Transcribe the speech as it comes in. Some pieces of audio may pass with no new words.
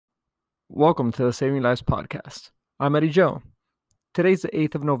Welcome to the Saving Lives podcast. I'm Eddie Joe. Today's the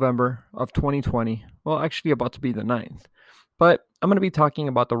 8th of November of 2020. Well, actually about to be the 9th. But I'm going to be talking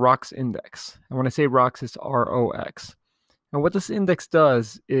about the Rox Index. And when I say Rox, it's ROX. And what this index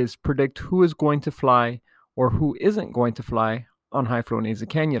does is predict who is going to fly or who isn't going to fly on high-flow nasal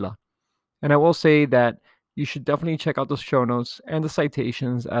cannula. And I will say that you should definitely check out the show notes and the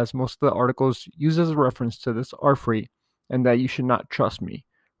citations, as most of the articles used as a reference to this are free, and that you should not trust me.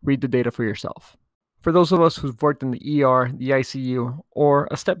 Read the data for yourself. For those of us who've worked in the ER, the ICU, or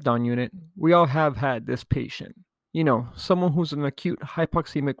a step-down unit, we all have had this patient. You know, someone who's an acute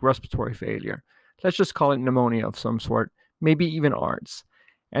hypoxemic respiratory failure. Let's just call it pneumonia of some sort, maybe even Ards.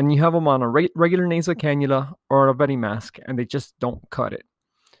 And you have them on a regular nasal cannula or a venti mask, and they just don't cut it.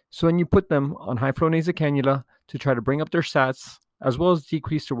 So when you put them on high-flow nasal cannula to try to bring up their sats, as well as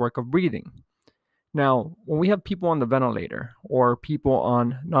decrease their work of breathing. Now, when we have people on the ventilator or people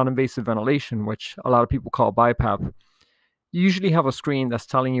on non-invasive ventilation, which a lot of people call BiPAP, you usually have a screen that's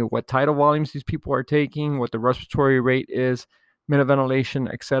telling you what tidal volumes these people are taking, what the respiratory rate is, minute ventilation,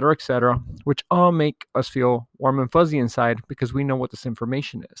 etc., which all make us feel warm and fuzzy inside because we know what this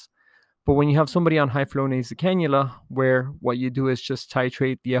information is. But when you have somebody on high-flow nasal cannula, where what you do is just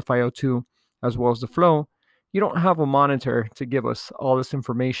titrate the FiO2 as well as the flow, you don't have a monitor to give us all this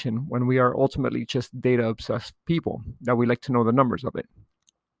information when we are ultimately just data-obsessed people that we like to know the numbers of it.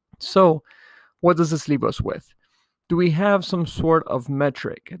 So what does this leave us with? Do we have some sort of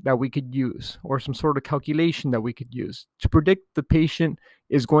metric that we could use or some sort of calculation that we could use to predict the patient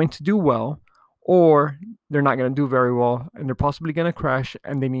is going to do well or they're not going to do very well and they're possibly going to crash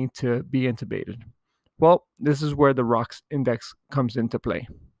and they need to be intubated? Well, this is where the Rox Index comes into play.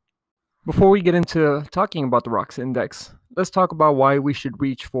 Before we get into talking about the Rox Index, let's talk about why we should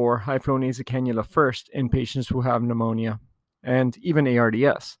reach for high-flow nasal cannula first in patients who have pneumonia and even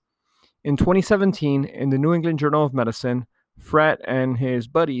ARDS. In 2017, in the New England Journal of Medicine, Fratt and his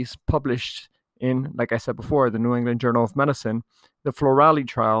buddies published in, like I said before, the New England Journal of Medicine, the Florali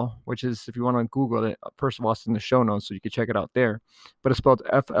trial, which is, if you want to Google it, first of all, it's in the show notes, so you can check it out there, but it's spelled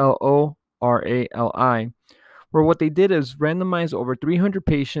Florali, where what they did is randomize over 300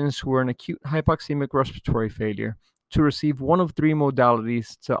 patients who were in acute hypoxemic respiratory failure to receive one of three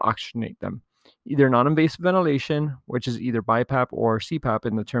modalities to oxygenate them. Either non-invasive ventilation, which is either BiPAP or CPAP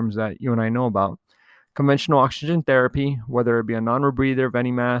in the terms that you and I know about, conventional oxygen therapy, whether it be a non-rebreather,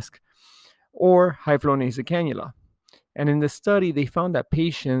 venti mask, or high-flow nasal cannula. And in this study, they found that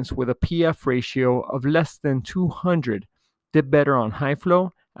patients with a PF ratio of less than 200 did better on high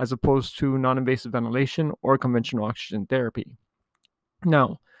flow as opposed to non-invasive ventilation or conventional oxygen therapy.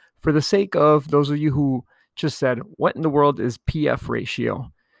 Now, for the sake of those of you who just said, what in the world is PF ratio?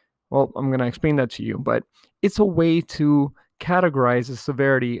 Well, I'm going to explain that to you, but it's a way to categorize the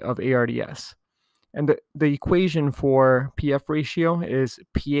severity of ARDS. And the equation for PF ratio is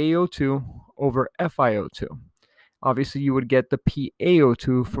PaO2 over FiO2. Obviously, you would get the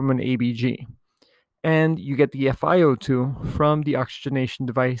PaO2 from an ABG. And you get the FiO2 from the oxygenation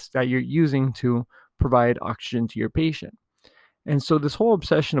device that you're using to provide oxygen to your patient. And so this whole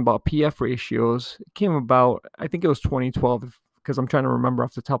obsession about PF ratios came about, I think it was 2012, because I'm trying to remember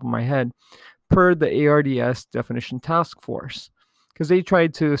off the top of my head, per the ARDS definition task force, because they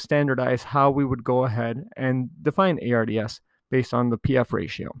tried to standardize how we would go ahead and define ARDS based on the PF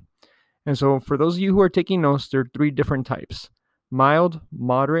ratio. And so for those of you who are taking notes, there are three different types: mild,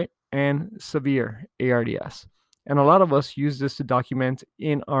 moderate, and severe ARDS. And a lot of us use this to document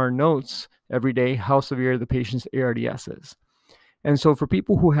in our notes every day how severe the patient's ARDS is. And so for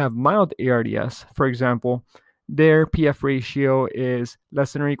people who have mild ARDS, for example, their PF ratio is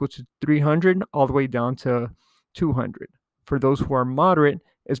less than or equal to 300 all the way down to 200. For those who are moderate,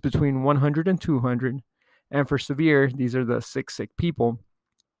 it's between 100 and 200. And for severe, these are the sick people,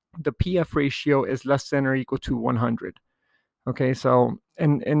 the PF ratio is less than or equal to 100. Okay, so,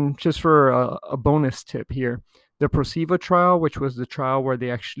 and just for a bonus tip here, the PROCEVA trial, which was the trial where they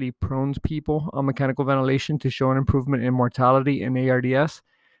actually proned people on mechanical ventilation to show an improvement in mortality in ARDS,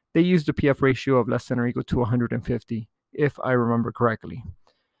 they used a PF ratio of less than or equal to 150, if I remember correctly.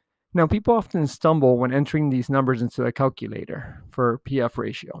 Now, people often stumble when entering these numbers into the calculator for PF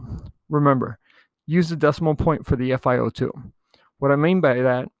ratio. Remember, use the decimal point for the FiO2. What I mean by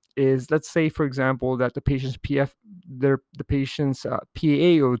that is, let's say, for example, that the patient's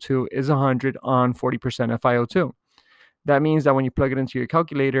PaO2 is 100 on 40% FiO2. That means that when you plug it into your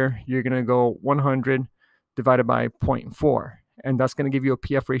calculator, you're going to go 100 divided by 0.4, and that's going to give you a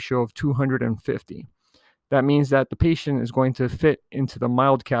PF ratio of 250. That means that the patient is going to fit into the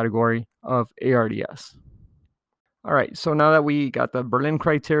mild category of ARDS. All right, so now that we got the Berlin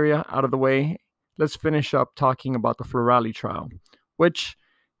criteria out of the way, let's finish up talking about the Florali trial, which,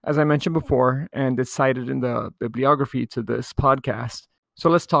 as I mentioned before, and it's cited in the bibliography to this podcast. So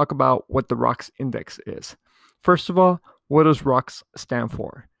let's talk about what the Rox Index is. First of all, what does Rox stand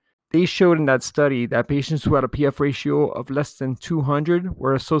for? They showed in that study that patients who had a PF ratio of less than 200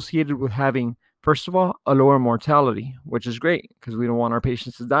 were associated with having, first of all, a lower mortality, which is great because we don't want our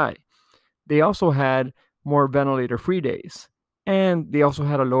patients to die. They also had more ventilator-free days, and they also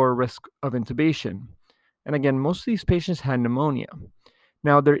had a lower risk of intubation. And again, most of these patients had pneumonia.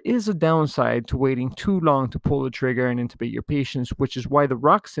 Now, there is a downside to waiting too long to pull the trigger and intubate your patients, which is why the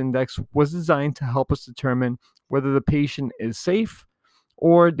Rox Index was designed to help us determine whether the patient is safe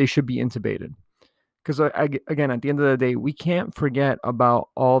or they should be intubated. Because again, at the end of the day, we can't forget about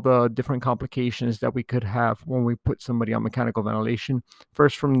all the different complications that we could have when we put somebody on mechanical ventilation,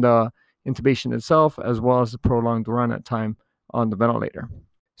 first from the intubation itself, as well as the prolonged run at time on the ventilator.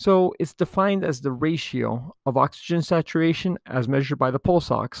 So it's defined as the ratio of oxygen saturation as measured by the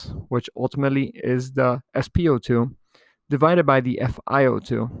pulse ox, which ultimately is the SpO2, divided by the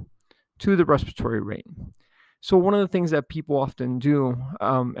FiO2 to the respiratory rate. So one of the things that people often do,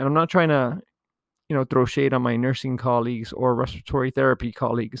 and I'm not trying to throw shade on my nursing colleagues or respiratory therapy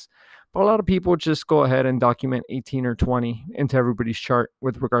colleagues, but a lot of people just go ahead and document 18 or 20 into everybody's chart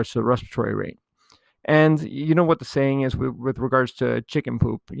with regards to the respiratory rate. And you know what the saying is with regards to chicken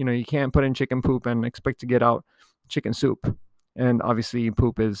poop. You can't put in chicken poop and expect to get out chicken soup. And obviously,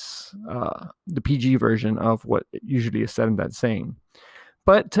 poop is the PG version of what usually is said in that saying.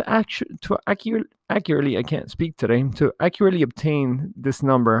 But to accurately, I can't speak today, to accurately obtain this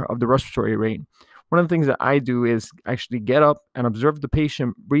number of the respiratory rate, one of the things that I do is actually get up and observe the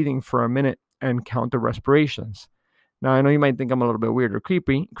patient breathing for a minute and count the respirations. Now, I know you might think I'm a little bit weird or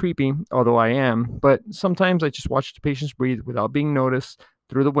creepy, although I am, but sometimes I just watch the patients breathe without being noticed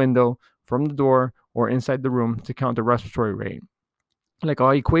through the window, from the door, or inside the room to count the respiratory rate. Like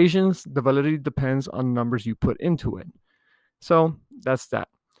all equations, the validity depends on the numbers you put into it. So that's that.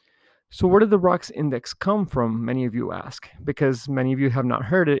 So where did the Rox Index come from, many of you ask, because many of you have not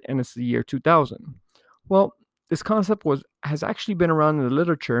heard it, and it's the year 2000. Well, this concept has actually been around in the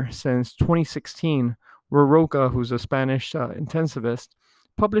literature since 2016, where Roca, who's a Spanish intensivist,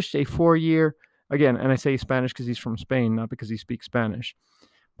 published a 4-year, again, and I say Spanish because he's from Spain, not because he speaks Spanish,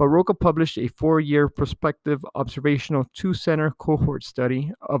 but Roca published a 4-year prospective observational 2-center cohort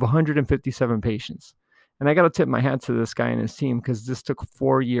study of 157 patients. And I got to tip my hat to this guy and his team because this took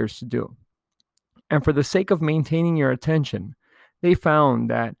 4 years to do. And for the sake of maintaining your attention, they found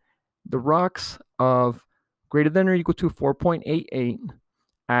that the Rox of greater than or equal to 4.88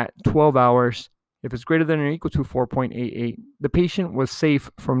 at 12 hours, if it's greater than or equal to 4.88, the patient was safe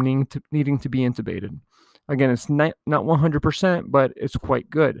from needing to be intubated. Again, it's not 100%, but it's quite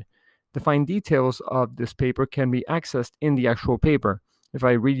good. The fine details of this paper can be accessed in the actual paper. If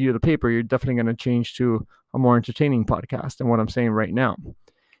I read you the paper, you're definitely going to change to a more entertaining podcast than what I'm saying right now.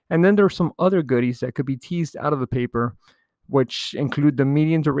 And then there are some other goodies that could be teased out of the paper, which include the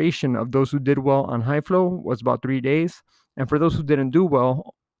median duration of those who did well on high flow was about 3 days. And for those who didn't do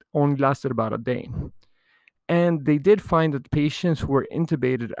well, only lasted about a day. And they did find that the patients who were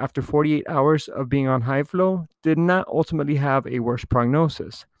intubated after 48 hours of being on high flow did not ultimately have a worse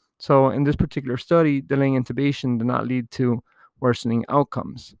prognosis. So in this particular study, delaying intubation did not lead to worsening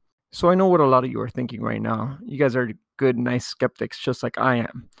outcomes. So I know what a lot of you are thinking right now. You guys are good, nice skeptics, just like I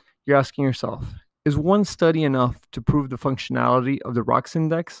am. You're asking yourself, is one study enough to prove the functionality of the Rox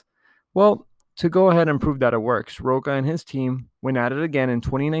Index? Well, to go ahead and prove that it works, Roca and his team went at it again in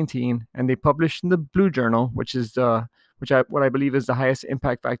 2019, and they published in the Blue Journal, which is what I believe is the highest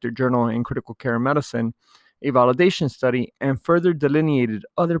impact factor journal in critical care medicine, a validation study, and further delineated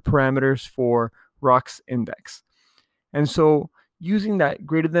other parameters for Rox Index. And so using that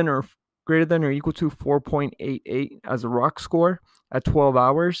greater than or equal to 4.88 as a Rox score at 12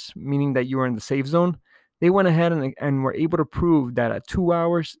 hours, meaning that you are in the safe zone, they went ahead and were able to prove that at 2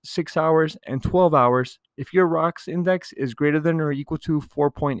 hours, 6 hours, and 12 hours, if your Rox index is greater than or equal to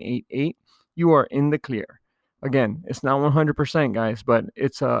 4.88, you are in the clear. Again, it's not 100%, guys, but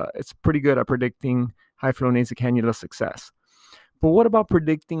it's pretty good at predicting high-flow nasal cannula success. But what about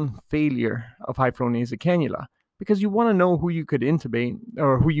predicting failure of high-flow nasal cannula? Because you want to know who you could intubate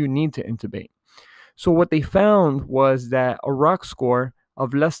or who you need to intubate. So what they found was that a Rox score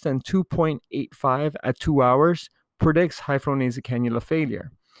of less than 2.85 at 2 hours predicts high-flow nasal cannula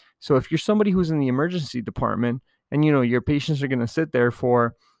failure. So if you're somebody who's in the emergency department and your patients are going to sit there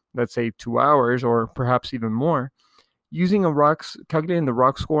for, let's say, 2 hours or perhaps even more, Calculating the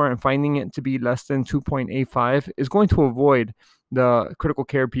Rox score and finding it to be less than 2.85 is going to avoid the critical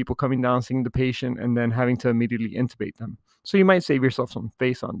care people coming down, seeing the patient, and then having to immediately intubate them. So you might save yourself some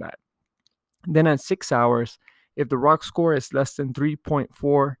face on that. Then at 6 hours, if the Rox score is less than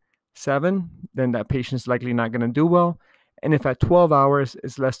 3.47, then that patient is likely not going to do well. And if at 12 hours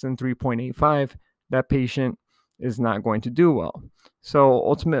it's less than 3.85, that patient is not going to do well. So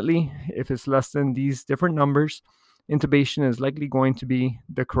ultimately, if it's less than these different numbers, intubation is likely going to be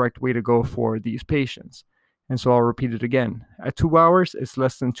the correct way to go for these patients. And so I'll repeat it again. At 2 hours, it's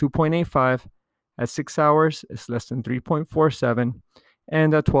less than 2.85. At 6 hours, it's less than 3.47.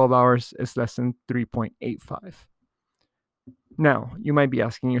 And at 12 hours, it's less than 3.85. Now, you might be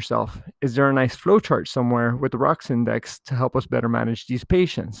asking yourself, is there a nice flowchart somewhere with the Rox Index to help us better manage these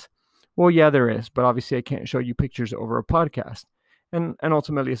patients? Well, yeah, there is, but obviously I can't show you pictures over a podcast. And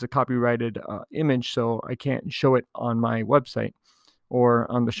ultimately, it's a copyrighted image, so I can't show it on my website or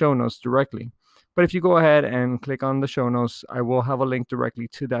on the show notes directly. But if you go ahead and click on the show notes, I will have a link directly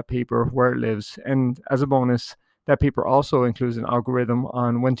to that paper where it lives. And as a bonus, that paper also includes an algorithm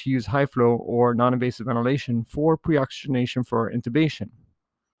on when to use high flow or non-invasive ventilation for pre-oxygenation for intubation.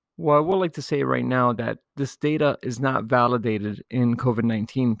 Well, I would like to say right now that this data is not validated in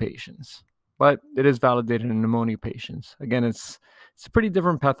COVID-19 patients, but it is validated in pneumonia patients. Again, it's a pretty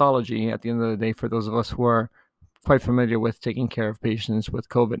different pathology at the end of the day for those of us who are quite familiar with taking care of patients with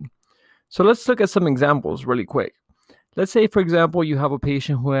COVID. So let's look at some examples really quick. Let's say, for example, you have a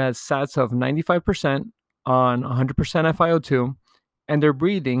patient who has SATs of 95% on 100% FiO2, and they're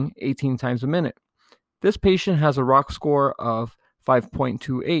breathing 18 times a minute. This patient has a Rox score of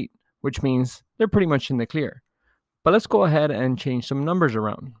 5.28, which means they're pretty much in the clear. But let's go ahead and change some numbers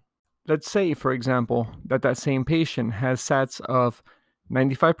around. Let's say, for example, that same patient has SATs of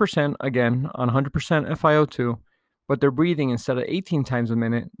 95%, again, on 100% FiO2, but they're breathing, instead of 18 times a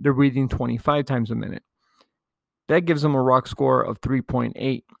minute, they're breathing 25 times a minute. That gives them a Rox score of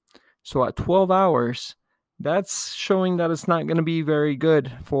 3.8. So at 12 hours, that's showing that it's not going to be very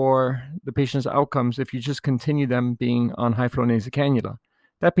good for the patient's outcomes if you just continue them being on high-flow nasal cannula.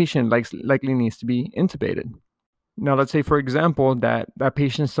 That patient likely needs to be intubated. Now, let's say, for example, that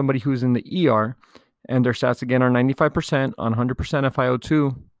patient is somebody who's in the ER, and their stats, again, are 95% on 100%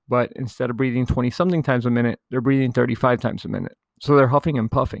 FiO2, but instead of breathing 20-something times a minute, they're breathing 35 times a minute. So they're huffing and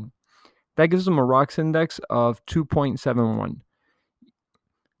puffing. That gives them a Rox index of 2.71.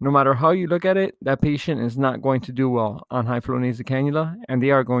 No matter how you look at it, that patient is not going to do well on high-flow nasal cannula, and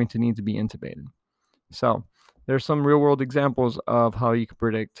they are going to need to be intubated. So there's some real-world examples of how you can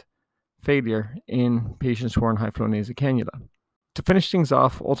predict failure in patients who are on high-flow nasal cannula. To finish things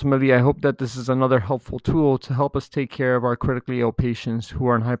off, ultimately, I hope that this is another helpful tool to help us take care of our critically ill patients who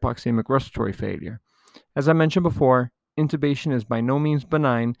are in hypoxemic respiratory failure. As I mentioned before, intubation is by no means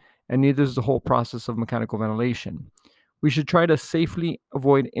benign, and neither is the whole process of mechanical ventilation. We should try to safely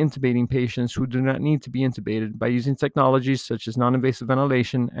avoid intubating patients who do not need to be intubated by using technologies such as non-invasive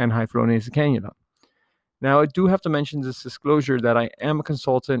ventilation and high-flow nasal cannula. Now, I do have to mention this disclosure that I am a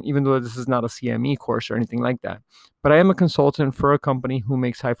consultant, even though this is not a CME course or anything like that. But I am a consultant for a company who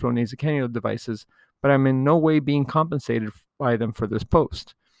makes high-flow nasal cannula devices, but I'm in no way being compensated by them for this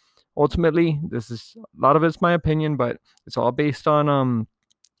post. Ultimately, a lot of it's my opinion, but it's all based on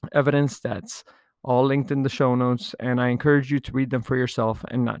evidence that's all linked in the show notes, and I encourage you to read them for yourself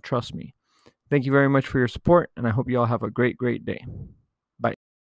and not trust me. Thank you very much for your support, and I hope you all have a great day.